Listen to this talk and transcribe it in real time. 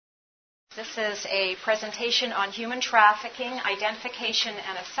This is a presentation on human trafficking, identification,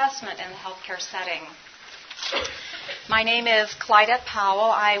 and assessment in the healthcare setting. My name is Clydette Powell.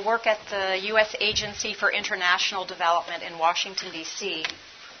 I work at the U.S. Agency for International Development in Washington, D.C.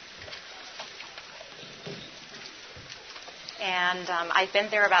 And I've been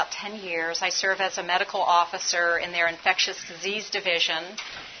there about 10 years. I serve as a medical officer in their infectious disease division.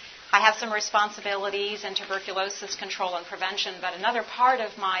 I have some responsibilities in tuberculosis control and prevention, but another part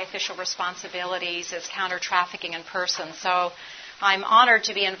of my official responsibilities is counter-trafficking in persons. So I'm honored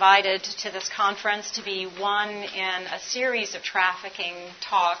to be invited to this conference to be one in a series of trafficking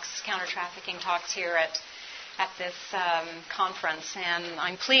talks, counter-trafficking talks here at this conference, and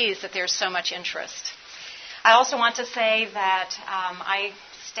I'm pleased that there's so much interest. I also want to say that I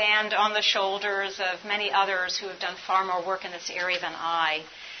stand on the shoulders of many others who have done far more work in this area than I.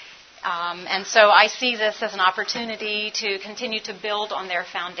 And so I see this as an opportunity to continue to build on their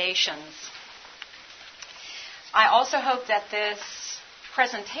foundations. I also hope that this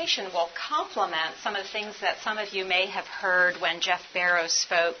presentation will complement some of the things that some of you may have heard when Jeff Barrows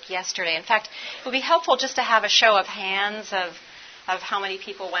spoke yesterday. In fact, it would be helpful just to have a show of hands of how many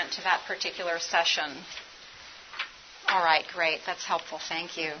people went to that particular session. All right, great. That's helpful.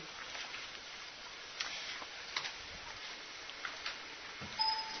 Thank you.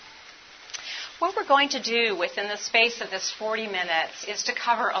 What we're going to do within the space of this 40 minutes is to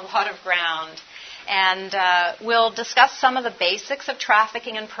cover a lot of ground. And we'll discuss some of the basics of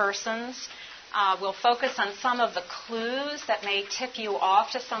trafficking in persons. We'll focus on some of the clues that may tip you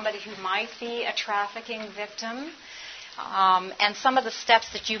off to somebody who might be a trafficking victim, and some of the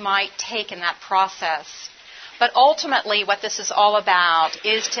steps that you might take in that process. But ultimately, what this is all about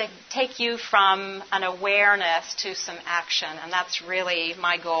is to take you from an awareness to some action, and that's really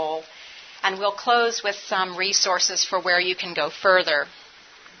my goal. And we'll close with some resources for where you can go further.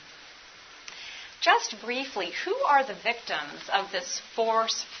 Just briefly, who are the victims of this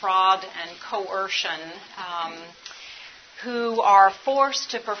force, fraud, and coercion who are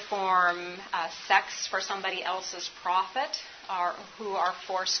forced to perform sex for somebody else's profit, or who are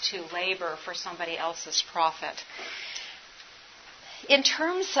forced to labor for somebody else's profit? In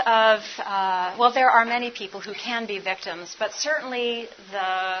terms of, there are many people who can be victims, but certainly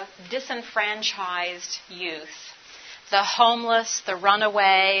the disenfranchised youth, the homeless, the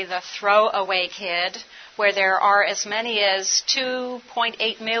runaway, the throwaway kid, where there are as many as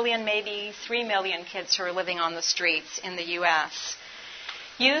 2.8 million, maybe 3 million kids who are living on the streets in the U.S.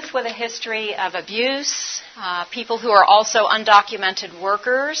 Youth with a history of abuse, people who are also undocumented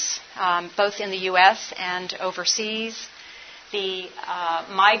workers, both in the U.S. and overseas, the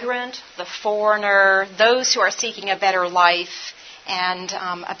migrant, the foreigner, those who are seeking a better life and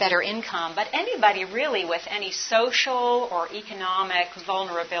a better income. But anybody really with any social or economic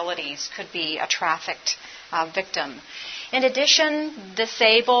vulnerabilities could be a trafficked victim. In addition,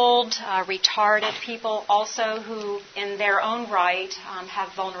 disabled, retarded people also who in their own right have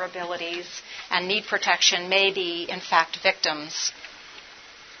vulnerabilities and need protection may be, in fact, victims.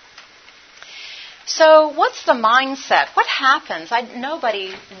 So what's the mindset? What happens?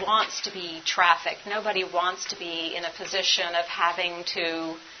 Nobody wants to be trafficked. Nobody wants to be in a position of having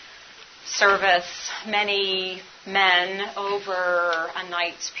to service many men over a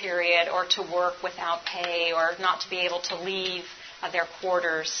night's period, or to work without pay, or not to be able to leave their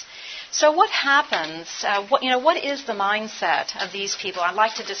quarters. So what happens? What is the mindset of these people? I'd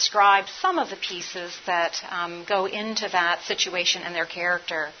like to describe some of the pieces that go into that situation and their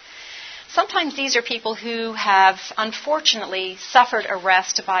character. Sometimes these are people who have, unfortunately, suffered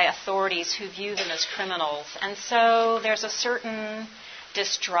arrest by authorities who view them as criminals. And so there's a certain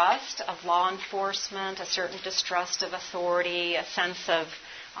distrust of law enforcement, a certain distrust of authority, a sense of,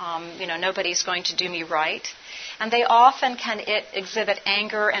 nobody's going to do me right. And they often can exhibit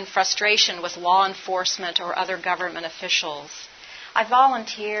anger and frustration with law enforcement or other government officials. I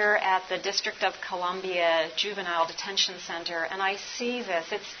volunteer at the District of Columbia Juvenile Detention Center, and I see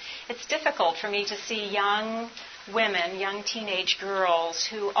this. It's difficult for me to see young women, young teenage girls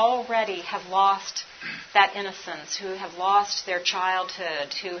who already have lost that innocence, who have lost their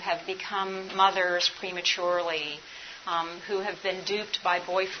childhood, who have become mothers prematurely, who have been duped by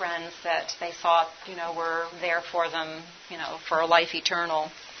boyfriends that they thought, were there for them, for a life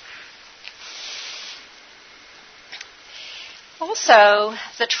eternal. Also,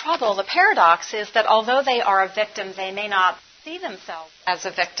 the paradox is that although they are a victim, they may not see themselves as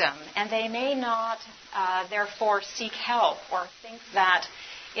a victim, and they may not, therefore, seek help or think that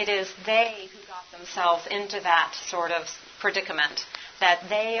it is they who got themselves into that sort of predicament, that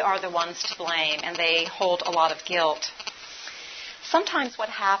they are the ones to blame, and they hold a lot of guilt. sometimes what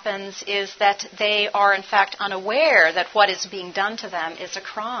happens is that they are in fact unaware that what is being done to them is a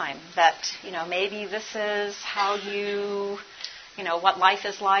crime, that, maybe this is how what life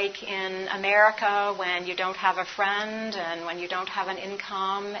is like in America when you don't have a friend and when you don't have an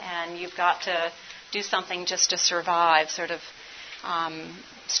income and you've got to do something just to survive, sort of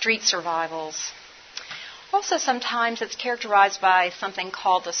street survivals. Also, sometimes it's characterized by something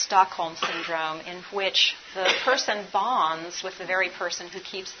called the Stockholm Syndrome, in which the person bonds with the very person who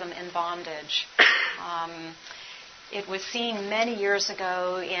keeps them in bondage. It was seen many years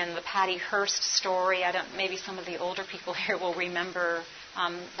ago in the Patty Hearst story. Maybe some of the older people here will remember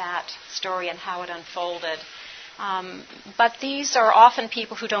that story and how it unfolded. But these are often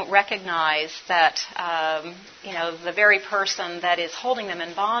people who don't recognize that, the very person that is holding them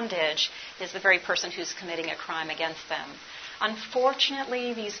in bondage is the very person who's committing a crime against them.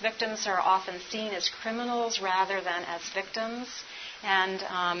 Unfortunately, these victims are often seen as criminals rather than as victims, and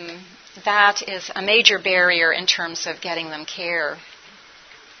that is a major barrier in terms of getting them care.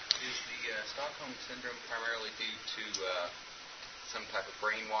 Is the Stockholm Syndrome primarily due to some type of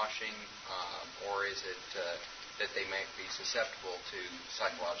brainwashing, or is it that they might be susceptible to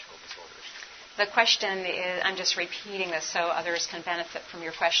psychological disorders? The question is, I'm just repeating this so others can benefit from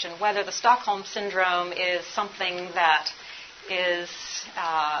your question, whether the Stockholm Syndrome is something that is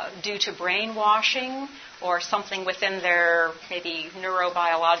due to brainwashing or something within their maybe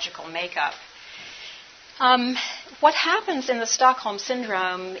neurobiological makeup. What happens in the Stockholm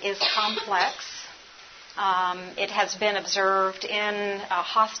Syndrome is complex. It has been observed in a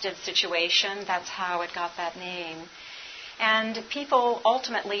hostage situation. That's how it got that name. And people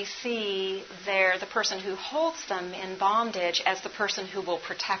ultimately see the person who holds them in bondage as the person who will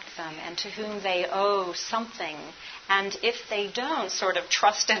protect them and to whom they owe something. And if they don't sort of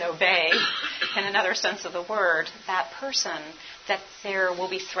trust and obey, in another sense of the word, that person, that there will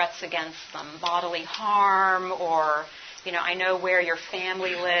be threats against them, bodily harm or, I know where your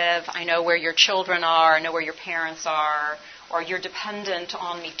family live, I know where your children are, I know where your parents are, or you're dependent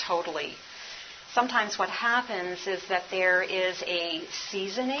on me totally. Sometimes what happens is that there is a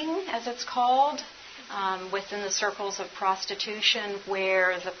seasoning, as it's called, within the circles of prostitution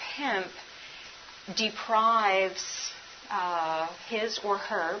where the pimp deprives his or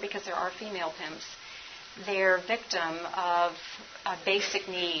her, because there are female pimps, their victim of basic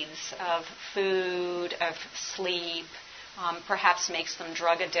needs, of food, of sleep, perhaps makes them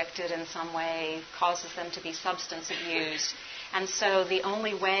drug addicted in some way, causes them to be substance abused. And so the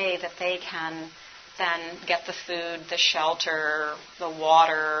only way that they can then get the food, the shelter, the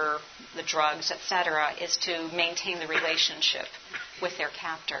water, the drugs, etc., is to maintain the relationship with their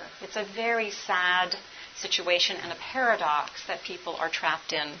captor. It's a very sad situation and a paradox that people are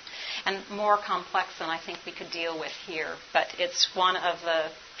trapped in, and more complex than I think we could deal with here. But it's one of the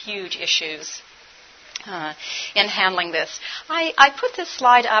huge issues in handling this. I put this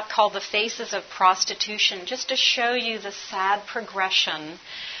slide up called The Faces of Prostitution just to show you the sad progression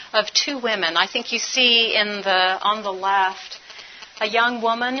of two women. I think you see on the left a young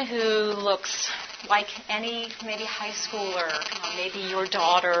woman who looks like any maybe high schooler, maybe your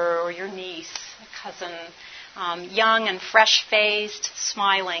daughter or your niece, a cousin, young and fresh-faced,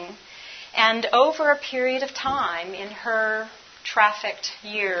 smiling. And over a period of time in her trafficked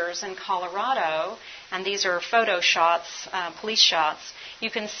years in Colorado, and these are photo shots, police shots, you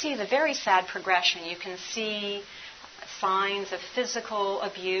can see the very sad progression. You can see signs of physical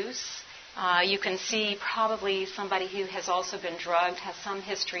abuse. You can see probably somebody who has also been drugged, has some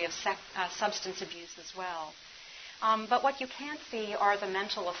history of substance abuse as well. But what you can't see are the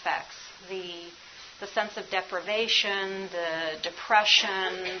mental effects, the sense of deprivation, the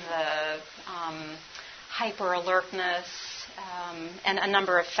depression, the hyper-alertness, and a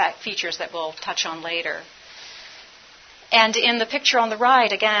number of features that we'll touch on later. And in the picture on the right,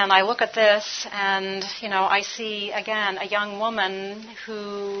 again, I look at this and, I see, again, a young woman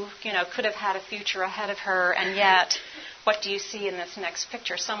who, could have had a future ahead of her, and yet, what do you see in this next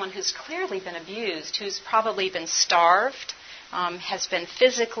picture? Someone who's clearly been abused, who's probably been starved, has been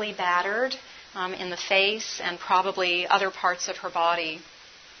physically battered in the face and probably other parts of her body.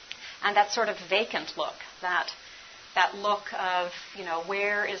 And that sort of vacant look, that look of,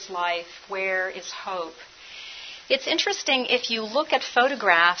 where is life, where is hope? It's interesting if you look at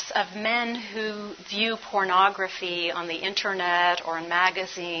photographs of men who view pornography on the internet or in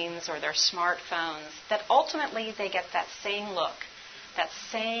magazines or their smartphones, that ultimately they get that same look, that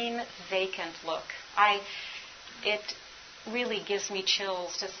same vacant look. It really gives me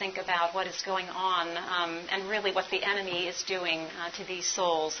chills to think about what is going on and really what the enemy is doing to these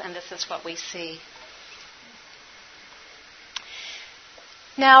souls, and this is what we see.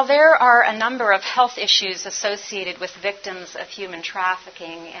 Now, there are a number of health issues associated with victims of human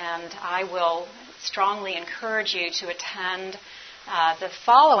trafficking, and I will strongly encourage you to attend the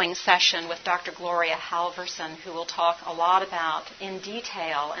following session with Dr. Gloria Halverson, who will talk a lot about, in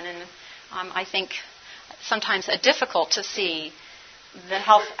detail, and I think sometimes difficult to see, the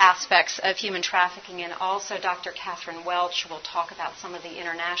health aspects of human trafficking, and also Dr. Catherine Welch will talk about some of the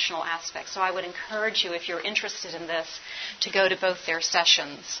international aspects. So I would encourage you, if you're interested in this, to go to both their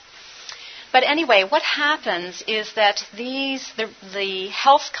sessions. But anyway, what happens is that the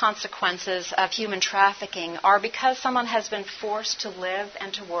health consequences of human trafficking are because someone has been forced to live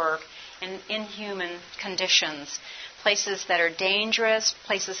and to work in inhuman conditions. Places that are dangerous,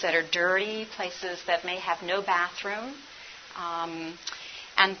 places that are dirty, places that may have no bathroom,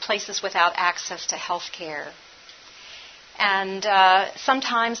 and places without access to health care. And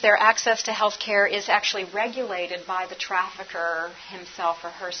sometimes their access to health care is actually regulated by the trafficker himself or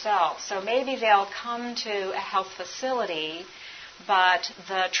herself. So maybe they'll come to a health facility, but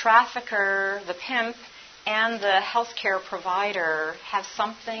the trafficker, the pimp, and the health care provider have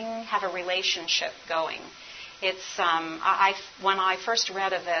a relationship going. It's when I first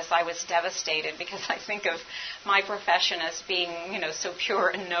read of this, I was devastated because I think of my profession as being, so pure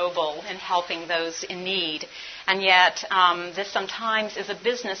and noble in helping those in need, and yet this sometimes is a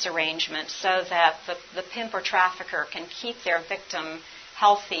business arrangement so that the pimp or trafficker can keep their victim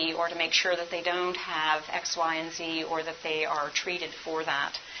healthy, or to make sure that they don't have X, Y, and Z, or that they are treated for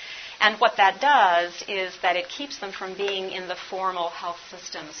that. And what that does is that it keeps them from being in the formal health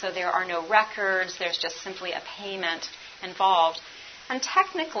system. So there are no records, there's just simply a payment involved. And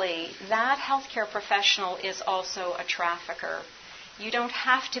technically, that healthcare professional is also a trafficker. You don't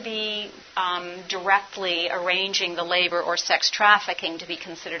have to be directly arranging the labor or sex trafficking to be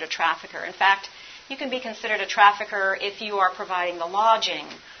considered a trafficker. In fact, you can be considered a trafficker if you are providing the lodging,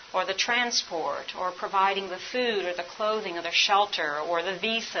 or the transport, or providing the food, or the clothing, or the shelter, or the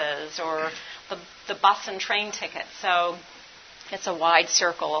visas, or the bus and train tickets. So it's a wide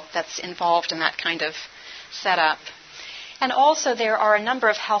circle that's involved in that kind of setup. And also there are a number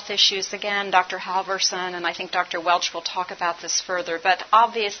of health issues. Again, Dr. Halverson and I think Dr. Welch will talk about this further, but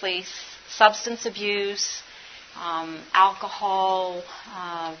obviously substance abuse, alcohol,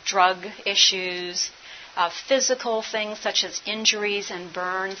 drug issues, physical things such as injuries and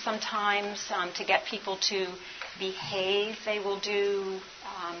burns. Sometimes to get people to behave, they will do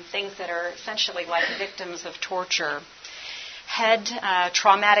things that are essentially like victims of torture. Head,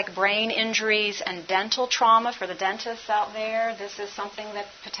 traumatic brain injuries, and dental trauma for the dentists out there. This is something that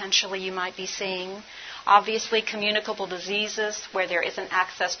potentially you might be seeing. Obviously, communicable diseases where there isn't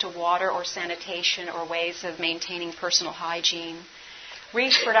access to water or sanitation or ways of maintaining personal hygiene.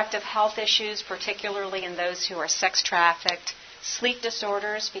 Reproductive health issues, particularly in those who are sex trafficked. Sleep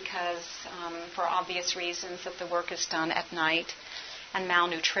disorders, because for obvious reasons that the work is done at night. And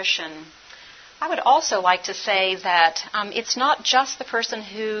malnutrition. I would also like to say that it's not just the person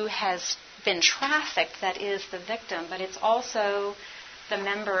who has been trafficked that is the victim, but it's also the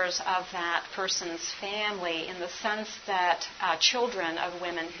members of that person's family, in the sense that children of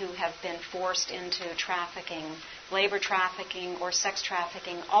women who have been forced into trafficking, labor trafficking, or sex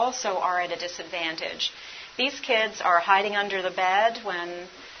trafficking also are at a disadvantage. These kids are hiding under the bed when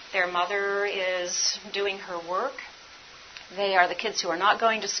their mother is doing her work. They are the kids who are not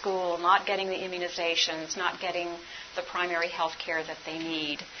going to school, not getting the immunizations, not getting the primary health care that they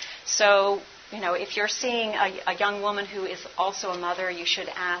need. So, if you're seeing a young woman who is also a mother, you should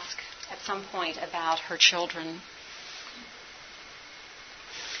ask at some point about her children.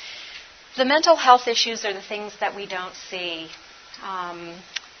 The mental health issues are the things that we don't see.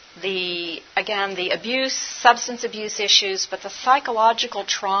 The abuse, substance abuse issues, but the psychological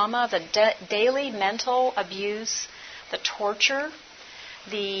trauma, the daily mental abuse, the torture,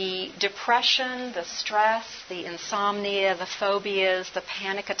 the depression, the stress, the insomnia, the phobias, the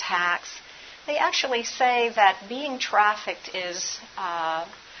panic attacks. They actually say that being trafficked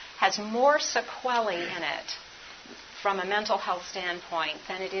has more sequelae in it from a mental health standpoint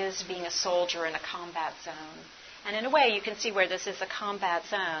than it is being a soldier in a combat zone. And in a way, you can see where this is a combat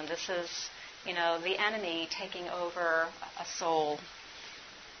zone. This is, the enemy taking over a soul.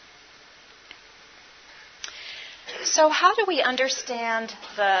 So how do we understand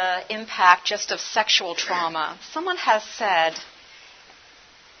the impact just of sexual trauma? Someone has said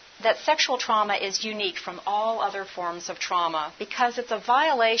that sexual trauma is unique from all other forms of trauma because it's a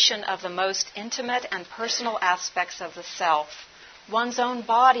violation of the most intimate and personal aspects of the self. One's own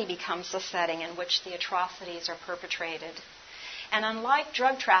body becomes the setting in which the atrocities are perpetrated. And unlike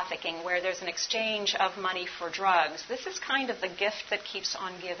drug trafficking, where there's an exchange of money for drugs, this is kind of the gift that keeps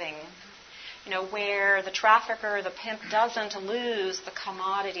on giving. Where the trafficker, the pimp, doesn't lose the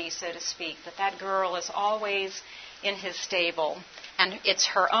commodity, so to speak, that girl is always in his stable. And it's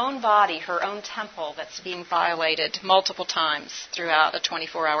her own body, her own temple, that's being violated multiple times throughout a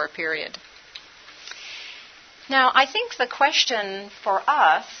 24-hour period. Now, I think the question for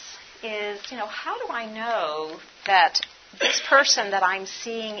us is, how do I know that this person that I'm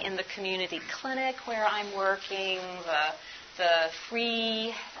seeing in the community clinic where I'm working, the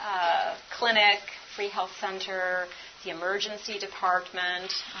free clinic, free health center, the emergency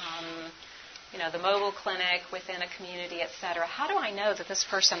department, the mobile clinic within a community, etc. How do I know that this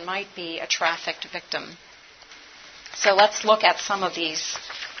person might be a trafficked victim? So let's look at some of these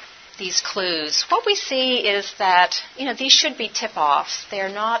clues. What we see is that, these should be tip-offs.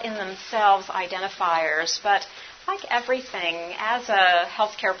 They're not in themselves identifiers, but like everything, as a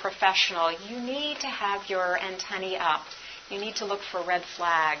healthcare professional, you need to have your antennae up. You need to look for red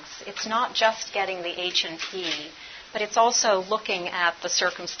flags. It's not just getting the H&P, but it's also looking at the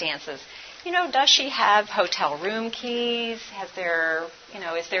circumstances. Does she have hotel room keys? Is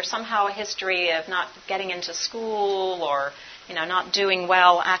there somehow a history of not getting into school or, not doing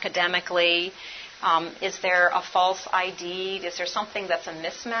well academically? Is there a false ID? Is there something that's a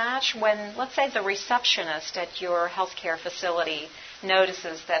mismatch? When, let's say, the receptionist at your healthcare facility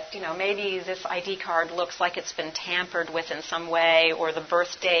notices that, maybe this ID card looks like it's been tampered with in some way, or the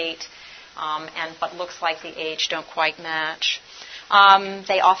birth date and what looks like the age don't quite match.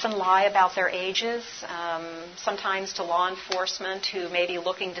 They often lie about their ages, sometimes to law enforcement who may be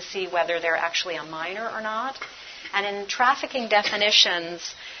looking to see whether they're actually a minor or not. And in trafficking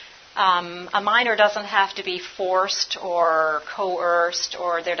definitions, a minor doesn't have to be forced or coerced,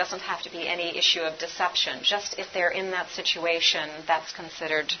 or there doesn't have to be any issue of deception. Just if they're in that situation, that's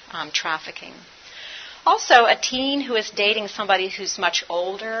considered trafficking. Also, a teen who is dating somebody who's much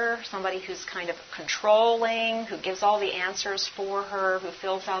older, somebody who's kind of controlling, who gives all the answers for her, who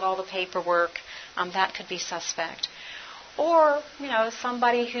fills out all the paperwork, that could be suspect. Or,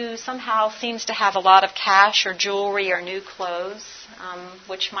 somebody who somehow seems to have a lot of cash or jewelry or new clothes,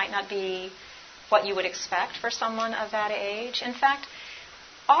 which might not be what you would expect for someone of that age. In fact,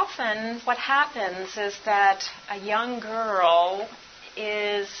 often what happens is that a young girl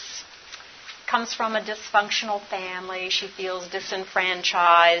comes from a dysfunctional family. She feels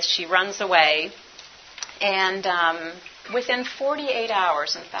disenfranchised. She runs away. And within 48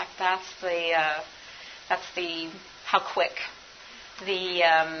 hours, in fact, that's how quick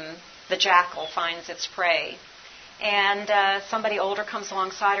the jackal finds its prey. And somebody older comes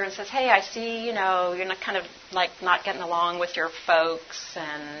alongside her and says, hey, I see, you're not kind of like not getting along with your folks,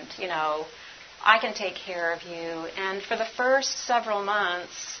 and, I can take care of you. And for the first several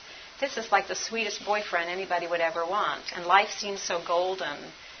months, this is like the sweetest boyfriend anybody would ever want. And life seems so golden.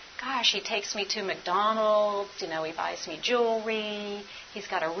 Gosh, he takes me to McDonald's, he buys me jewelry, he's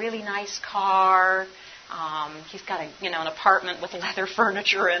got a really nice car, he's got an apartment with leather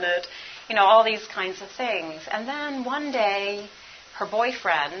furniture in it, all these kinds of things. And then one day, her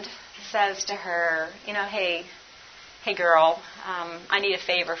boyfriend says to her, hey girl, I need a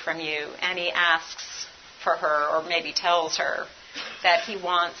favor from you. And he asks for her, or maybe tells her, that he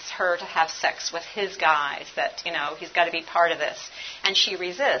wants her to have sex with his guys, that, he's got to be part of this. And she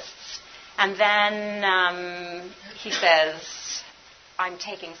resists. And then he says, I'm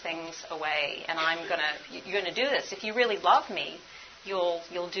taking things away, and you're going to do this. If you really love me, you'll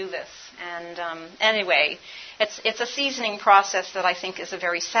do this. And anyway, it's a seasoning process that I think is a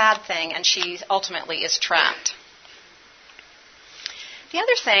very sad thing, and she ultimately is trapped. The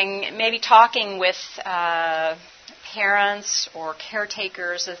other thing, maybe talking with parents or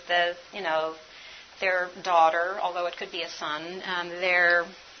caretakers, is that, their daughter, although it could be a son, their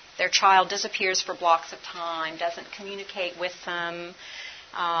child disappears for blocks of time, doesn't communicate with them.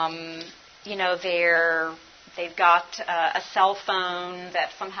 They've got a cell phone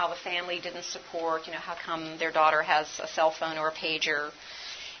that somehow the family didn't support. How come their daughter has a cell phone or a pager?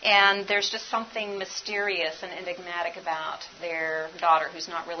 And there's just something mysterious and enigmatic about their daughter who's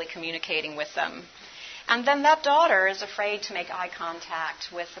not really communicating with them. And then that daughter is afraid to make eye contact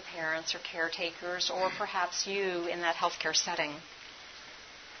with the parents or caretakers, or perhaps you in that healthcare setting.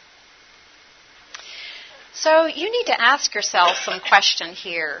 So you need to ask yourself some question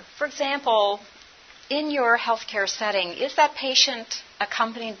here. For example, in your healthcare setting, is that patient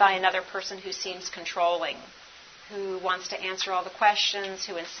accompanied by another person who seems controlling, who wants to answer all the questions,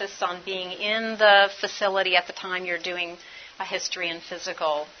 who insists on being in the facility at the time you're doing a history and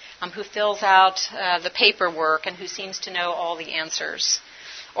physical, who fills out the paperwork and who seems to know all the answers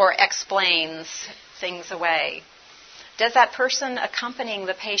or explains things away. Does that person accompanying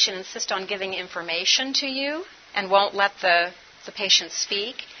the patient insist on giving information to you and won't let the patient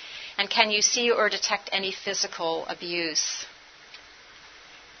speak? And can you see or detect any physical abuse?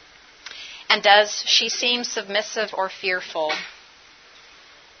 And does she seem submissive or fearful?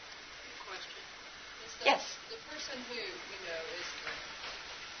 Question. Yes. The person who, is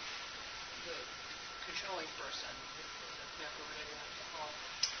the controlling person, or whatever you want to call it,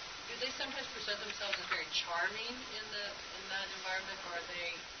 do they sometimes present themselves as very charming in that environment, or are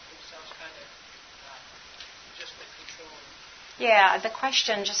they themselves kind of just the controlling? Yeah, the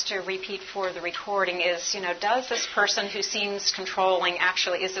question, just to repeat for the recording, is, does this person who seems controlling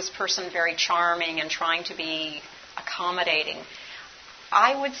is this person very charming and trying to be accommodating?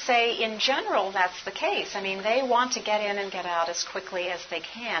 I would say in general that's the case. They want to get in and get out as quickly as they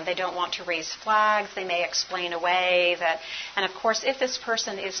can. They don't want to raise flags. They may explain away that, and of course, if this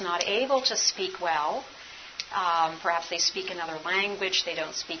person is not able to speak well, perhaps they speak another language, they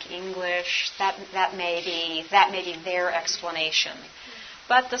don't speak English, that may be their explanation.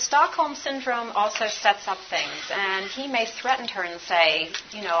 But the Stockholm Syndrome also sets up things, and he may threaten her and say,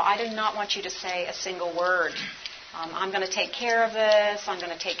 I do not want you to say a single word. I'm going to take care of this, I'm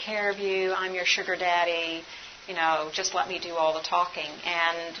going to take care of you, I'm your sugar daddy, just let me do all the talking.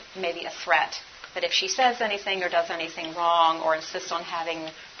 And maybe a threat that if she says anything or does anything wrong or insists on having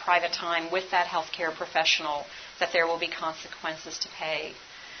private time with that healthcare professional, that there will be consequences to pay.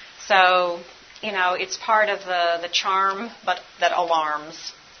 So, it's part of the charm, but that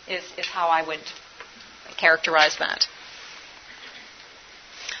alarms is how I would characterize that.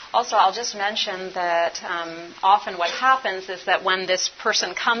 Also, I'll just mention that often what happens is that when this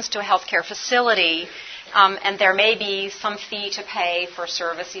person comes to a healthcare facility, and there may be some fee to pay for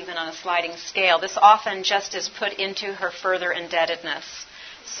service, even on a sliding scale, this often just is put into her further indebtedness.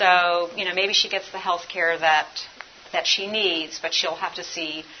 So, maybe she gets the health care that she needs, but she'll have to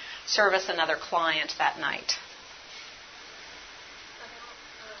service another client that night.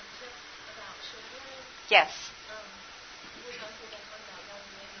 About children? Yes.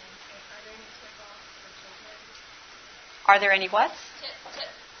 Are there any what? Tips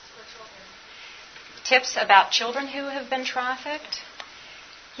for children. Tips about children who have been trafficked?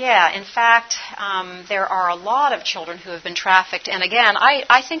 Yeah, in fact, there are a lot of children who have been trafficked. And again,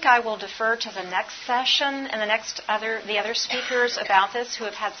 I think I will defer to the next session and the other speakers about this who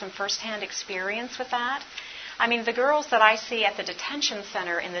have had some firsthand experience with that. The girls that I see at the detention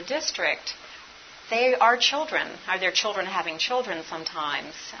center in the district, they are children. They're children having children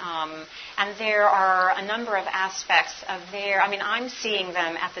sometimes. And there are a number of aspects of I'm seeing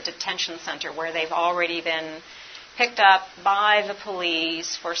them at the detention center where they've already been picked up by the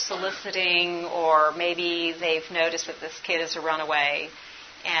police for soliciting, or maybe they've noticed that this kid is a runaway.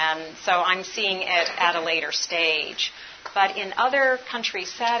 And so I'm seeing it at a later stage. But in other country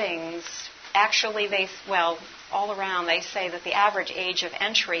settings, actually all around they say that the average age of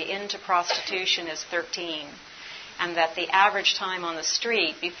entry into prostitution is 13, and that the average time on the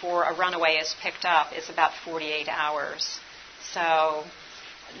street before a runaway is picked up is about 48 hours. So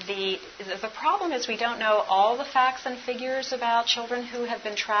the problem is we don't know all the facts and figures about children who have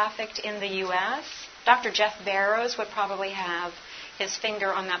been trafficked in the U.S. Dr. Jeff Barrows would probably have his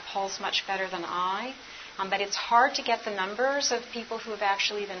finger on that pulse much better than I. But it's hard to get the numbers of people who have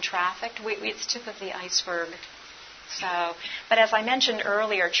actually been trafficked. It's tip of the iceberg. But as I mentioned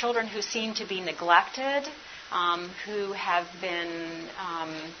earlier, children who seem to be neglected, who have been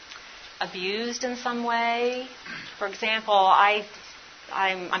abused in some way. For example,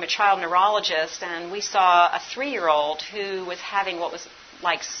 I'm a child neurologist, and we saw a 3-year-old who was having what was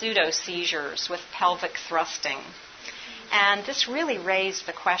like pseudo-seizures with pelvic thrusting. And this really raised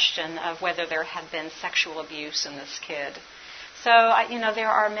the question of whether there had been sexual abuse in this kid. So, there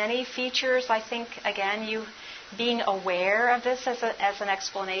are many features. I think, again, being aware of this as an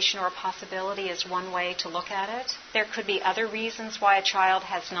explanation or a possibility is one way to look at it. There could be other reasons why a child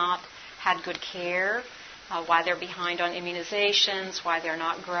has not had good care, why they're behind on immunizations, why they're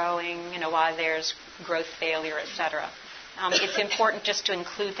not growing, why there's growth failure, etc. It's important just to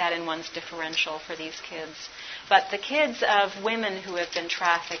include that in one's differential for these kids. But the kids of women who have been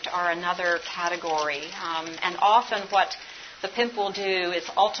trafficked are another category. And often what the pimp will do is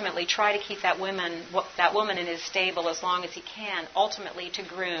ultimately try to keep that woman in his stable as long as he can, ultimately to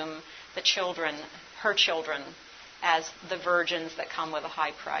groom her children, as the virgins that come with a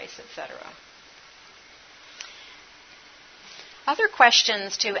high price, etc. Other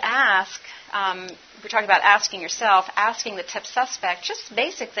questions to ask, we're talking about asking yourself, asking the tip suspect, just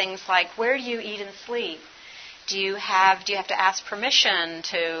basic things like, where do you eat and sleep? Do you have to ask permission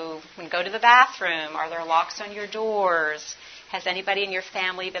to go to the bathroom? Are there locks on your doors? Has anybody in your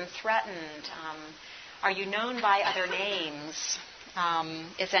family been threatened? Are you known by other names?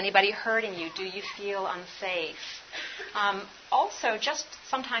 Is anybody hurting you? Do you feel unsafe? Also, just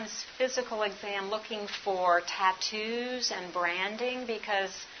sometimes physical exam, looking for tattoos and branding,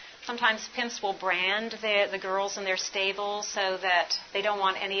 because sometimes pimps will brand the girls in their stable so that they don't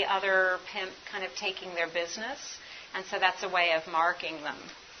want any other pimp kind of taking their business, and so that's a way of marking them.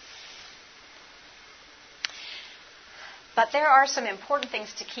 But there are some important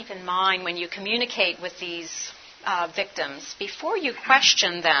things to keep in mind when you communicate with these victims. Before you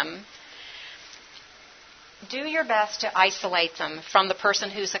question them, do your best to isolate them from the person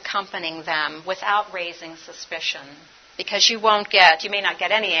who's accompanying them without raising suspicion, because you may not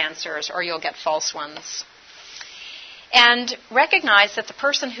get any answers, or you'll get false ones. And recognize that the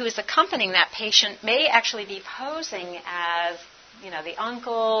person who is accompanying that patient may actually be posing as, the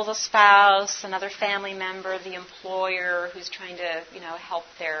uncle, the spouse, another family member, the employer who's trying to, help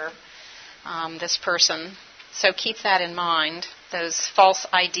this person. So keep that in mind, those false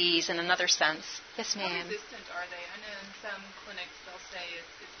IDs in another sense. Yes, ma'am. How resistant are they? I know in some clinics they'll say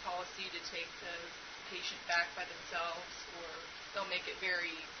it's policy to take the patient back by themselves, or they'll make it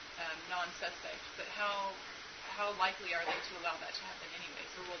very non-suspect. But how likely are they to allow that to happen anyways,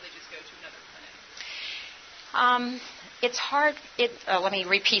 or will they just go to another clinic? It's hard. Let me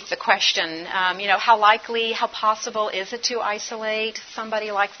repeat the question. How likely, how possible is it to isolate somebody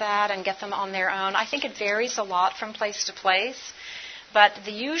like that and get them on their own? I think it varies a lot from place to place. But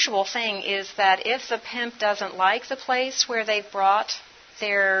the usual thing is that if the pimp doesn't like the place where they've brought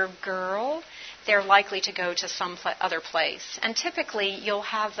their girl, they're likely to go to some other place. And typically you'll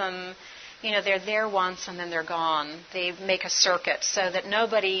have them, they're there once and then they're gone. They make a circuit so that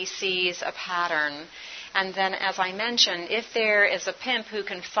nobody sees a pattern. And then, as I mentioned, if there is a pimp who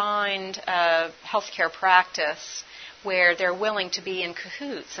can find a healthcare practice where they're willing to be in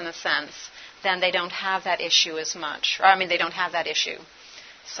cahoots, in a sense, then they don't have that issue as much. They don't have that issue.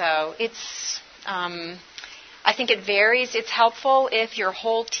 So it's, I think it varies. It's helpful if your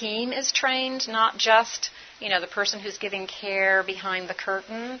whole team is trained, not just, the person who's giving care behind the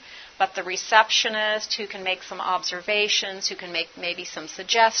curtain, but the receptionist who can make some observations, who can make maybe some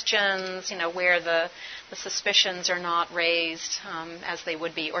suggestions, where the suspicions are not raised as they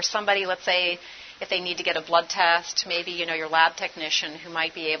would be. Or somebody, let's say, if they need to get a blood test, maybe, your lab technician who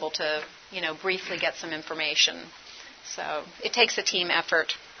might be able to, briefly get some information. So it takes a team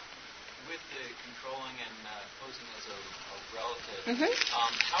effort. With the controlling and posing as a relative, Mm-hmm.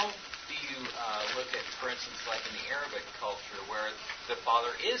 How do you look at, for instance, like in the Arabic culture where the father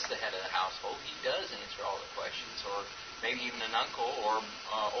is the head of the household, he does answer all the questions, or maybe even an uncle or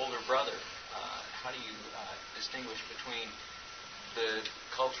older brother? How do you distinguish between the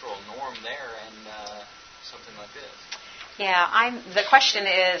cultural norm there and something like this? Yeah, the question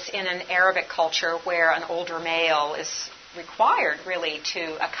is, in an Arabic culture where an older male is required really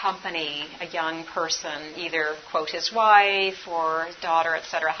to accompany a young person, either, quote, his wife or his daughter,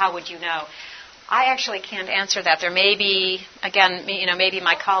 etc., how would you know? I actually can't answer that. There may be, again, maybe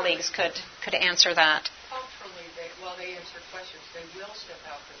my colleagues could answer that. Culturally, while they answer questions, they will step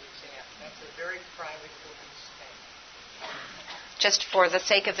out for the exam. That's a very private woman's thing. Just for the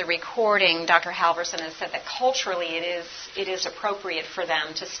sake of the recording, Dr. Halverson has said that culturally it is appropriate for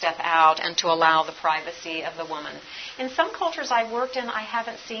them to step out and to allow the privacy of the woman. In some cultures I've worked in, I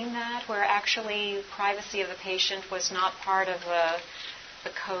haven't seen that, where actually privacy of the patient was not part of the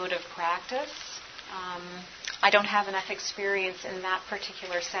code of practice. I don't have enough experience in that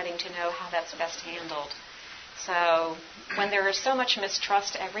particular setting to know how that's best handled. So when there is so much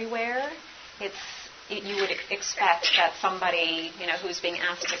mistrust everywhere, you would expect that somebody, who's being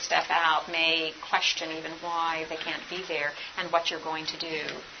asked to step out may question even why they can't be there and what you're going to do.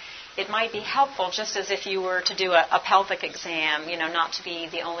 It might be helpful, just as if you were to do a pelvic exam, not to be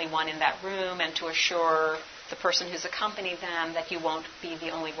the only one in that room, and to assure the person who's accompanying them that you won't be the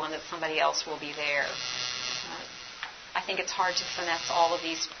only one, that somebody else will be there. I think it's hard to finesse all of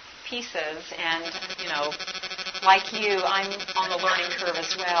these pieces, and, like you, I'm on the learning curve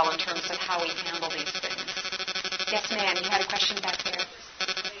as well in terms of how we handle these things. Yes, ma'am, you had a question back there.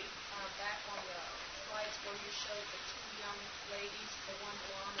 Back on the slides where you showed the two young ladies, the one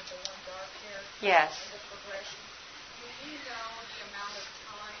blonde and the one dark hair. Yes. And the progression. Do you know the amount of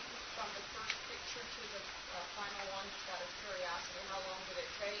time from the first picture to the final one, just out of curiosity? How long did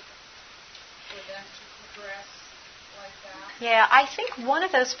it take for them to progress? like that? Yeah, I think one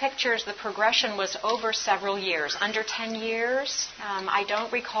of those pictures, the progression was over several years, under 10 years. I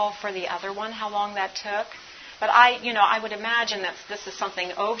don't recall for the other one how long that took. But I would imagine that this is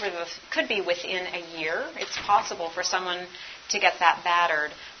something could be within a year. It's possible for someone to get that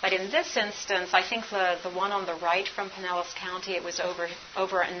battered. But in this instance, I think the one on the right from Pinellas County, it was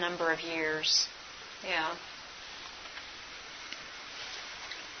over a number of years. Yeah.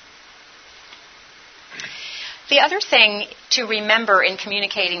 The other thing to remember in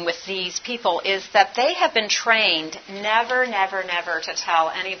communicating with these people is that they have been trained never, never, never to tell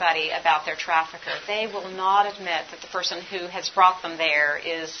anybody about their trafficker. They will not admit that the person who has brought them there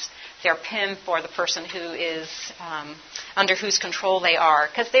is their pimp or the person who is under whose control they are.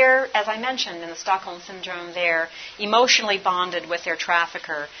 Because they're, as I mentioned in the Stockholm Syndrome, they're emotionally bonded with their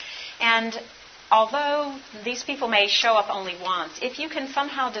trafficker. And although these people may show up only once, if you can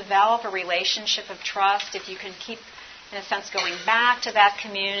somehow develop a relationship of trust, if you can keep, in a sense, going back to that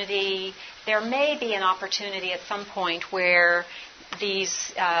community, there may be an opportunity at some point where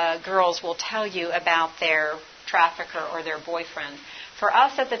these girls will tell you about their trafficker or their boyfriend. For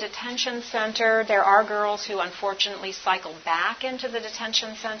us at the detention center, there are girls who unfortunately cycle back into the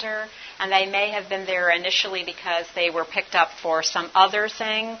detention center, and they may have been there initially because they were picked up for some other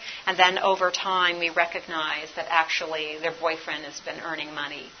thing, and then over time we recognize that actually their boyfriend has been earning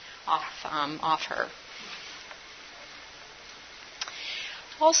money off her.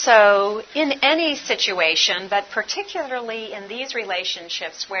 Also, in any situation, but particularly in these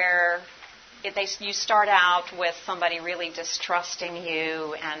relationships where you start out with somebody really distrusting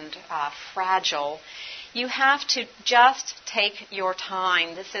you and fragile, you have to just take your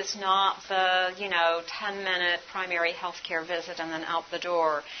time. This is not the, 10-minute primary health care visit and then out the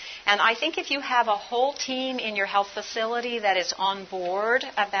door. And I think if you have a whole team in your health facility that is on board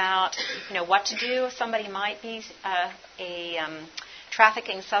about, what to do if somebody might be a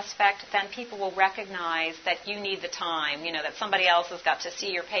trafficking suspect, then people will recognize that you need the time, that somebody else has got to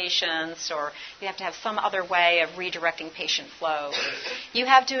see your patients, or you have to have some other way of redirecting patient flow. You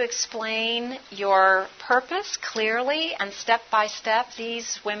have to explain your purpose clearly and step by step.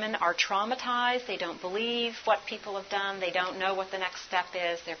 These women are traumatized. They don't believe what people have done. They don't know what the next step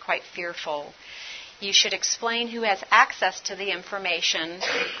is. They're quite fearful. You should explain who has access to the information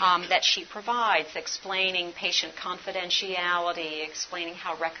that she provides, explaining patient confidentiality, explaining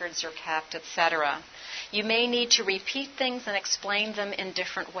how records are kept, etc. You may need to repeat things and explain them in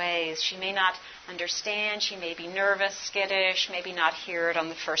different ways. She may not understand. She may be nervous, skittish, maybe not hear it on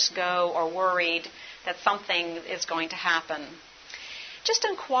the first go, or worried that something is going to happen. Just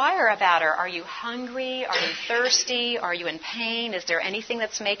inquire about her. Are you hungry? Are you thirsty? Are you in pain? Is there anything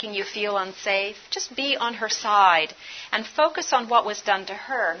that's making you feel unsafe? Just be on her side and focus on what was done to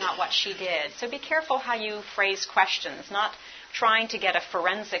her, not what she did. So be careful how you phrase questions, not trying to get a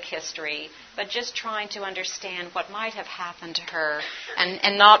forensic history, but just trying to understand what might have happened to her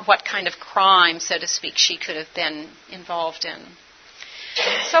and not what kind of crime, so to speak, she could have been involved in.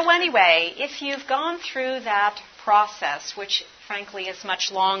 So anyway, if you've gone through that process, which frankly is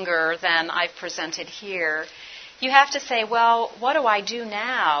much longer than I've presented here, you have to say, well, what do I do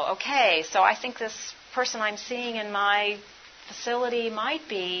now? Okay, so I think this person I'm seeing in my facility might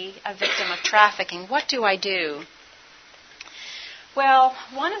be a victim of trafficking. What do I do? Well,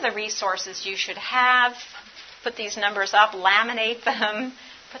 one of the resources you should have, put these numbers up, laminate them,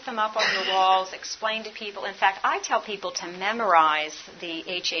 put them up on your walls, explain to people. In fact, I tell people to memorize the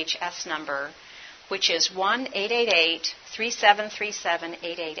HHS number, which is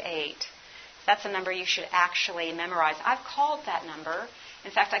 1-888-3737-888. That's a number you should actually memorize. I've called that number.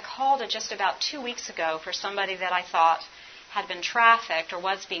 In fact, I called it just about 2 weeks ago for somebody that I thought had been trafficked or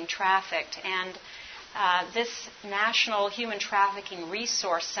was being trafficked. And this National Human Trafficking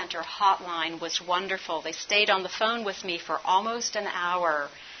Resource Center hotline was wonderful. They stayed on the phone with me for almost an hour,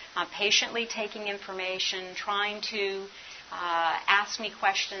 patiently taking information, trying to ask me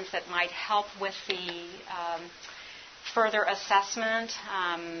questions that might help with the further assessment.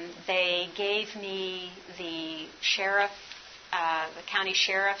 They gave me the county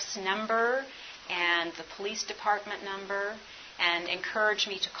sheriff's number and the police department number, and encouraged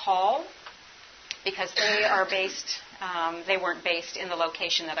me to call because they weren't based in the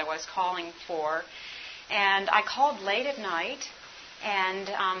location that I was calling for. And I called late at night. And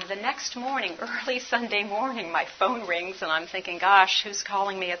the next morning, early Sunday morning, my phone rings, and I'm thinking, gosh, who's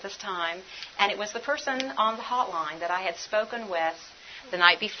calling me at this time? And it was the person on the hotline that I had spoken with the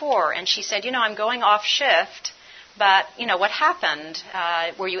night before. And she said, I'm going off shift, but, what happened?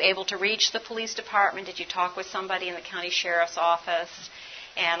 Were you able to reach the police department? Did you talk with somebody in the county sheriff's office?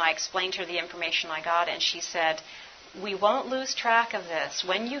 And I explained to her the information I got, and she said, we won't lose track of this.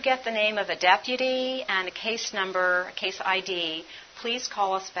 When you get the name of a deputy and a case number, a case ID, please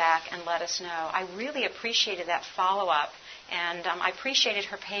call us back and let us know. I really appreciated that follow-up, and I appreciated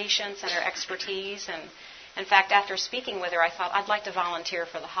her patience and her expertise. And in fact, after speaking with her, I thought I'd like to volunteer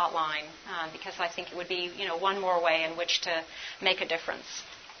for the hotline because I think it would be, one more way in which to make a difference.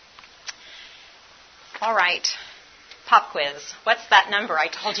 All right, pop quiz. What's that number I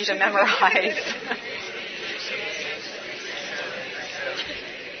told you to memorize?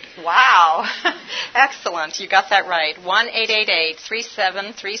 Wow. Excellent. You got that right.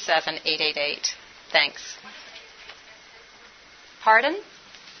 1-888-3737-888. Thanks. Pardon?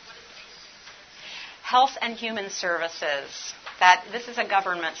 Health and Human Services. This is a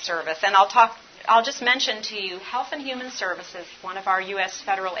government service. And I'll just mention to you, Health and Human Services, one of our U.S.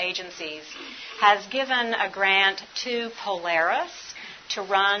 federal agencies, has given a grant to Polaris to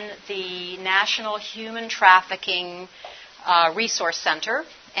run the National Human Trafficking Resource Center,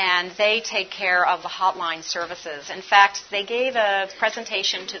 and they take care of the hotline services. In fact, they gave a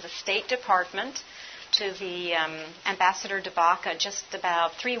presentation to the State Department, to the Ambassador DeBaca, just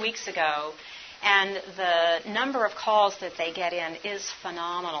about 3 weeks ago, and the number of calls that they get in is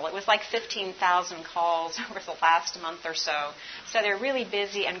phenomenal. It was like 15,000 calls over the last month or so. So they're really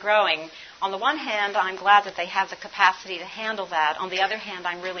busy and growing. On the one hand, I'm glad that they have the capacity to handle that. On the other hand,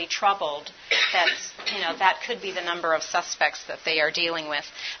 I'm really troubled that, that could be the number of suspects that they are dealing with.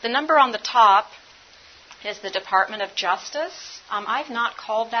 The number on the top is the Department of Justice. I've not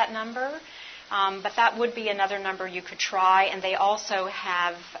called that number, but that would be another number you could try. And they also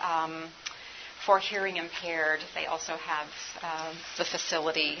have... for hearing impaired, they also have the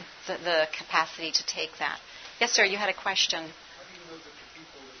facility, the capacity to take that. Yes, sir, you had a question. How do you know that the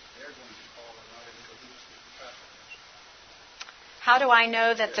people that they're going to call are not in cahoots with the traffickers? How do I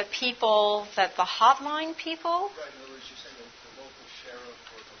know that the people, that the hotline people? Right, in other words, you say that the local sheriff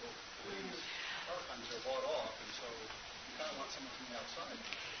or the local police, sometimes they're bought off, and so you kind of want someone from the outside.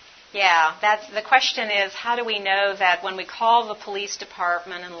 Yeah, the question is, how do we know that when we call the police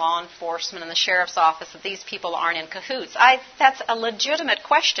department and law enforcement and the sheriff's office that these people aren't in cahoots? That's a legitimate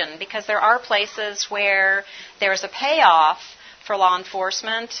question because there are places where there's a payoff for law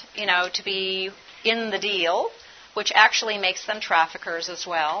enforcement, to be in the deal, which actually makes them traffickers as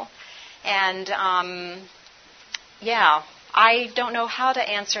well. And, I don't know how to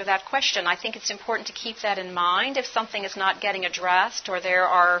answer that question. I think it's important to keep that in mind if something is not getting addressed or there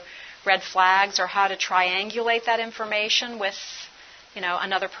are red flags, or how to triangulate that information with,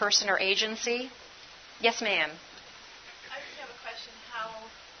 another person or agency. Yes, ma'am. I just have a question. How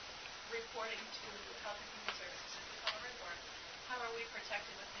reporting to Health and Human Services, if we call a report, how are we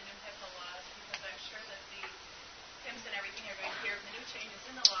protected with the new HIPAA laws? Because I'm sure that the PIMS and everything are going to hear of the new changes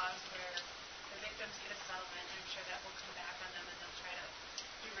in the laws where the victims get a settlement. I'm sure that will come back on them, and they'll try to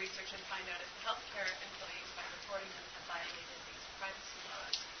do research and find out if the healthcare employees, by reporting them, have violated these privacy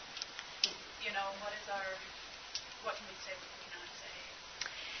laws. What can we say, what can we not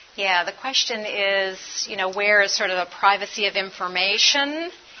say? Yeah, the question is, where is sort of the privacy of information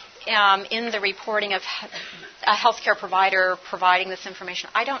in the reporting of a healthcare provider providing this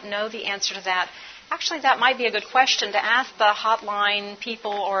information? I don't know the answer to that. Actually, that might be a good question to ask the hotline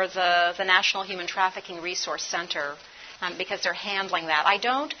people or the National Human Trafficking Resource Center because they're handling that. I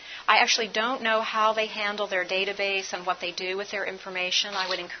actually don't know how they handle their database and what they do with their information. I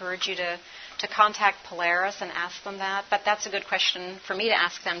would encourage you to contact Polaris and ask them that. But that's a good question for me to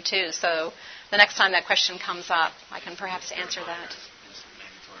ask them, too. So the next time that question comes up, I can perhaps answer that.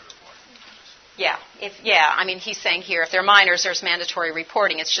 Yeah. He's saying here, if they're minors, there's mandatory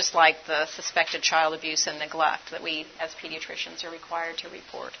reporting. It's just like the suspected child abuse and neglect that we, as pediatricians, are required to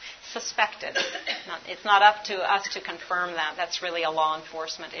report. Suspected. It's not up to us to confirm that. That's really a law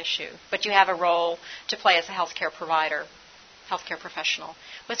enforcement issue. But you have a role to play as a healthcare provider, healthcare professional.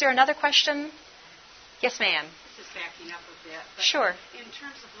 Was there another question? Yes, ma'am. This is backing up a bit. But sure. In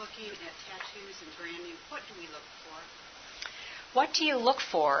terms of looking at tattoos and branding, what do we look for? What do you look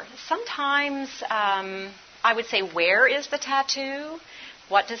for? Sometimes I would say, where is the tattoo?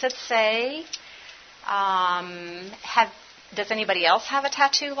 What does it say? Does anybody else have a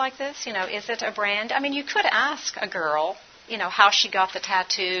tattoo like this? Is it a brand? You could ask a girl, how she got the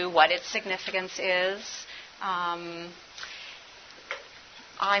tattoo, what its significance is.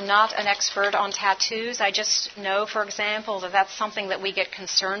 I'm not an expert on tattoos. I just know, for example, that that's something that we get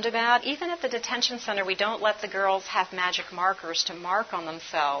concerned about. Even at the detention center, we don't let the girls have magic markers to mark on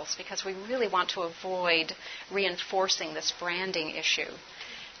themselves because we really want to avoid reinforcing this branding issue.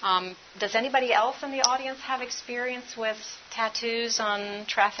 Does anybody else in the audience have experience with tattoos on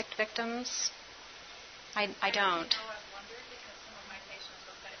trafficked victims? I don't. You know, I've wondered because some of my patients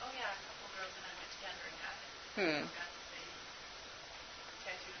will say, oh, yeah, a couple girls and I went together and got it. Got the same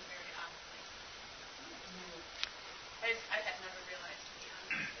tattoo in very odd places. I had never realized, to be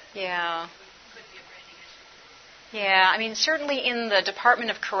honest, that it could be a branding issue. Yeah, I mean, certainly in the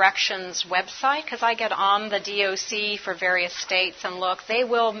Department of Corrections website, because I get on the DOC for various states and look, they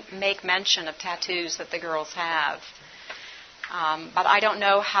will make mention of tattoos that the girls have. But I don't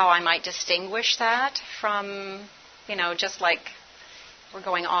know how I might distinguish that from, just like we're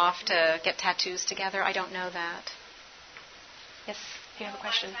going off to get tattoos together. I don't know that. Yes, do you have a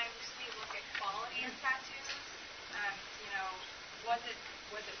question? A lot of times we look at quality of tattoos.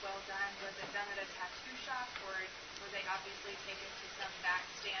 Was it well done? Was it done at a tattoo shop, or were they obviously taken to some back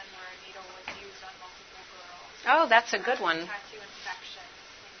stand where a needle was used on multiple girls? Oh, that's a good one. Tattoo infections,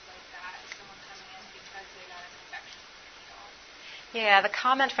 things like that. Is someone coming in because they got an infection from the needle? Yeah, the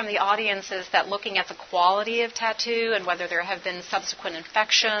comment from the audience is that looking at the quality of tattoo and whether there have been subsequent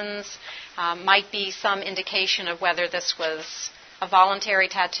infections might be some indication of whether this was a voluntary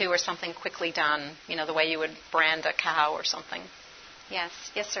tattoo or something quickly done, the way you would brand a cow or something. Yes,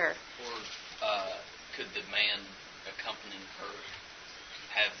 sir. Or could the man accompanying her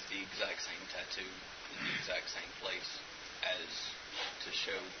have the exact same tattoo in the exact same place as to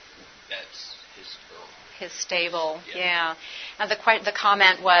show that's his girl? His stable, yeah. And the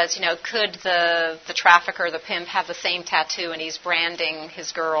comment was, could the trafficker, the pimp, have the same tattoo and he's branding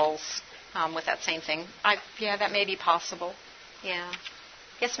his girls with that same thing? That may be possible. Yeah.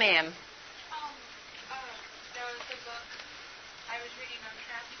 Yes, ma'am. There was a book I was reading on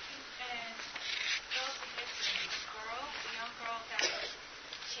trafficking, and there was a young girl that was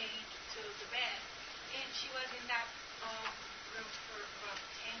chained to the bed, and she was in that room for about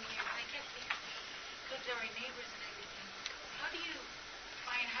 10 years. I kept thinking, because there were neighbors and everything,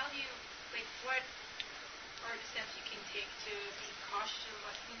 what are the steps you can take to be cautious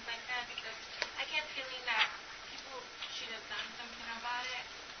about things like that? Because I kept feeling that people should have done something about it.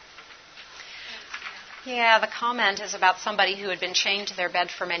 Yeah, the comment is about somebody who had been chained to their bed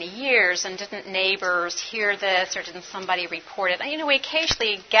for many years, and didn't neighbors hear this, or didn't somebody report it? We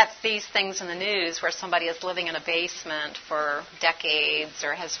occasionally get these things in the news where somebody is living in a basement for decades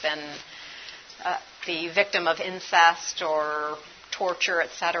or has been the victim of incest or torture,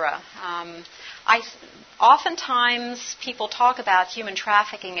 etc. Oftentimes people talk about human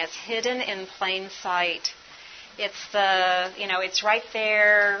trafficking as hidden in plain sight. It's it's right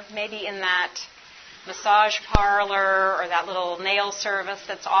there, maybe in that massage parlor or that little nail service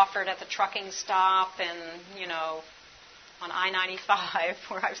that's offered at the trucking stop and, on I-95,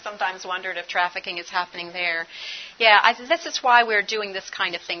 where I've sometimes wondered if trafficking is happening there. Yeah, this is why we're doing this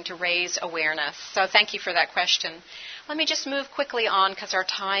kind of thing, to raise awareness. So thank you for that question. Let me just move quickly on because our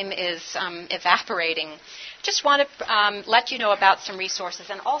time is evaporating. Just want to let you know about some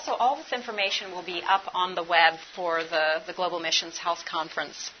resources, and also all this information will be up on the web for the Global Missions Health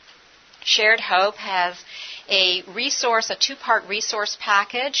Conference. Shared Hope has a two-part resource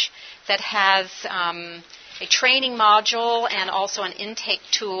package that has a training module and also an intake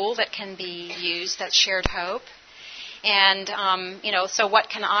tool that can be used. That's Shared Hope. And, so what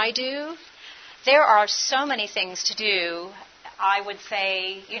can I do? There are so many things to do. I would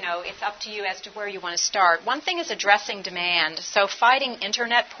say, it's up to you as to where you want to start. One thing is addressing demand. So fighting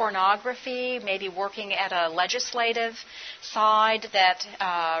internet pornography, maybe working at a legislative side that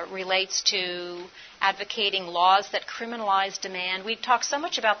relates to advocating laws that criminalize demand. We've talked so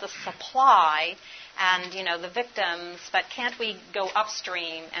much about the supply and, the victims, but can't we go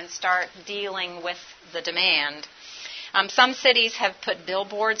upstream and start dealing with the demand? Some cities have put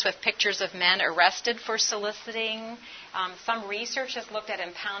billboards with pictures of men arrested for soliciting. Some research has looked at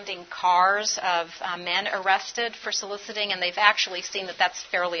impounding cars of men arrested for soliciting, and they've actually seen that that's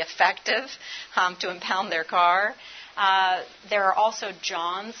fairly effective to impound their car. There are also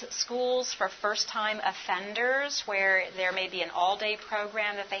John's schools for first-time offenders, where there may be an all-day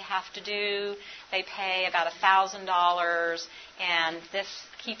program that they have to do. They pay about $1,000, and this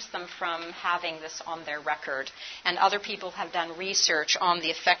keeps them from having this on their record. And other people have done research on the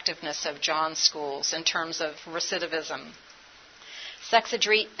effectiveness of John's schools in terms of recidivism. Sex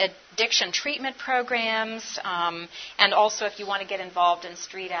addiction treatment programs, and also if you want to get involved in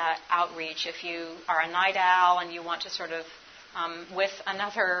street outreach, if you are a night owl and you want to sort of, with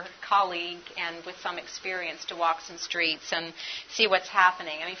another colleague and with some experience, to walk some streets and see what's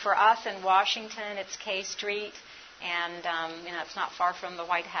happening. I mean, for us in Washington, it's K Street, and it's not far from the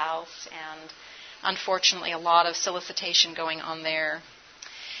White House, and unfortunately a lot of solicitation going on there.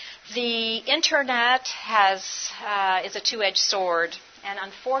 The Internet is a two-edged sword. And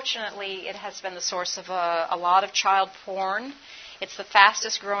unfortunately, it has been the source of a lot of child porn. It's the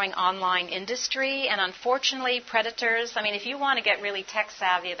fastest growing online industry. And unfortunately, predators, I mean, if you want to get really tech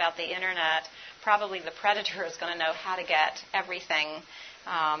savvy about the internet, probably the predator is going to know how to get everything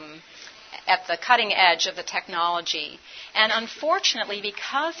at the cutting edge of the technology. And unfortunately,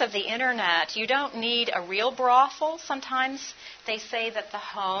 because of the internet, you don't need a real brothel. Sometimes they say that the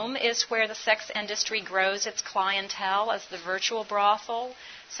home is where the sex industry grows its clientele as the virtual brothel.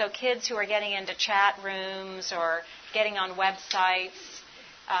 So kids who are getting into chat rooms or getting on websites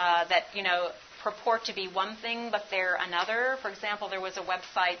that, purport to be one thing, but they're another. For example, there was a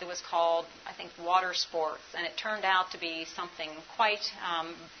website that was called, I think, Water Sports, and it turned out to be something quite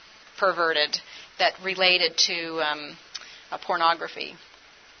perverted that related to pornography.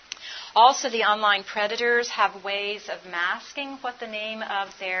 Also, the online predators have ways of masking what the name of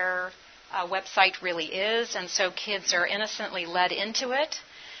their website really is, and so kids are innocently led into it.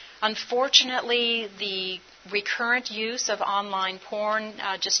 Unfortunately, the recurrent use of online porn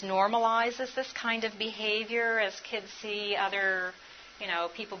just normalizes this kind of behavior as kids see other,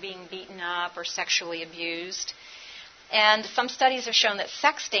 people being beaten up or sexually abused. And some studies have shown that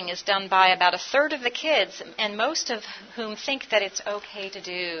sexting is done by about a third of the kids, and most of whom think that it's okay to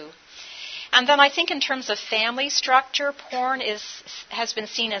do. And then I think in terms of family structure, porn has been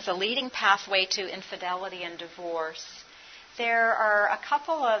seen as a leading pathway to infidelity and divorce. There are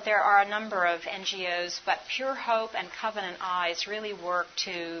a number of NGOs, but Pure Hope and Covenant Eyes really work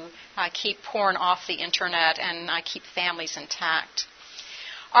to keep porn off the internet and keep families intact.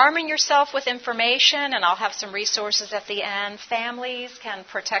 Arming yourself with information, and I'll have some resources at the end. Families can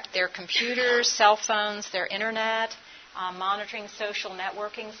protect their computers, cell phones, their internet, monitoring social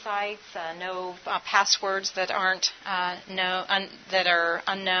networking sites, no passwords that that are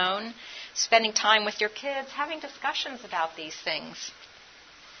unknown. Spending time with your kids, having discussions about these things.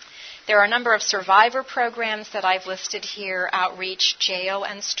 There are a number of survivor programs that I've listed here: Outreach, Jail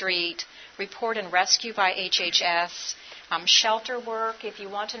and Street, Report and Rescue by HHS, shelter work. If you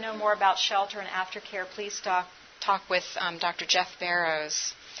want to know more about shelter and aftercare, please talk with Dr. Jeff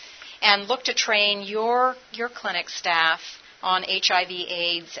Barrows. And look to train your clinic staff on HIV,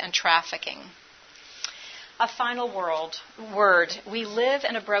 AIDS, and trafficking. A final word. We live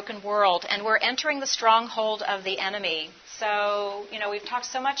in a broken world, and we're entering the stronghold of the enemy. So, we've talked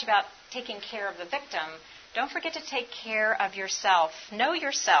so much about taking care of the victim. Don't forget to take care of yourself. Know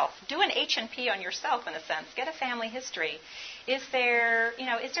yourself. Do an H&P on yourself, in a sense. Get a family history. Is there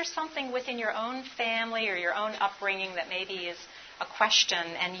something within your own family or your own upbringing that maybe is a question,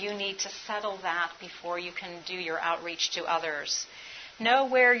 and you need to settle that before you can do your outreach to others? Know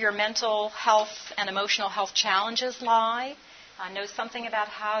where your mental health and emotional health challenges lie. Know something about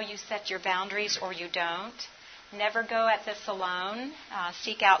how you set your boundaries or you don't. Never go at this alone.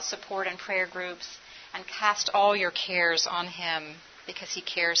 Seek out support and prayer groups, and cast all your cares on Him because He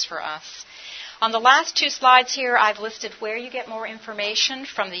cares for us. On the last two slides here, I've listed where you get more information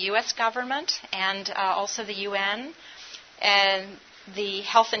from the U.S. government and also the UN. And the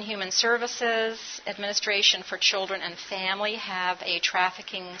Health and Human Services Administration for Children and Family have a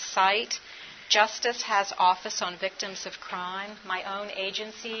trafficking site. Justice has Office on Victims of Crime. My own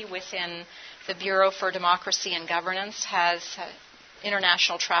agency within the Bureau for Democracy and Governance has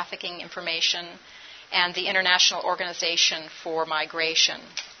international trafficking information, and the International Organization for Migration.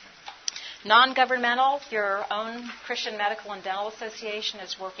 Non-governmental, your own Christian Medical and Dental Association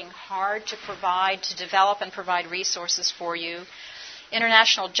is working hard to develop and provide resources for you.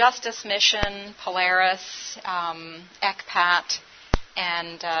 International Justice Mission, Polaris, ECPAT,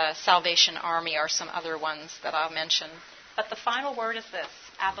 and Salvation Army are some other ones that I'll mention. But the final word is this: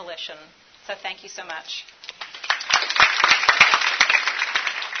 abolition. So thank you so much.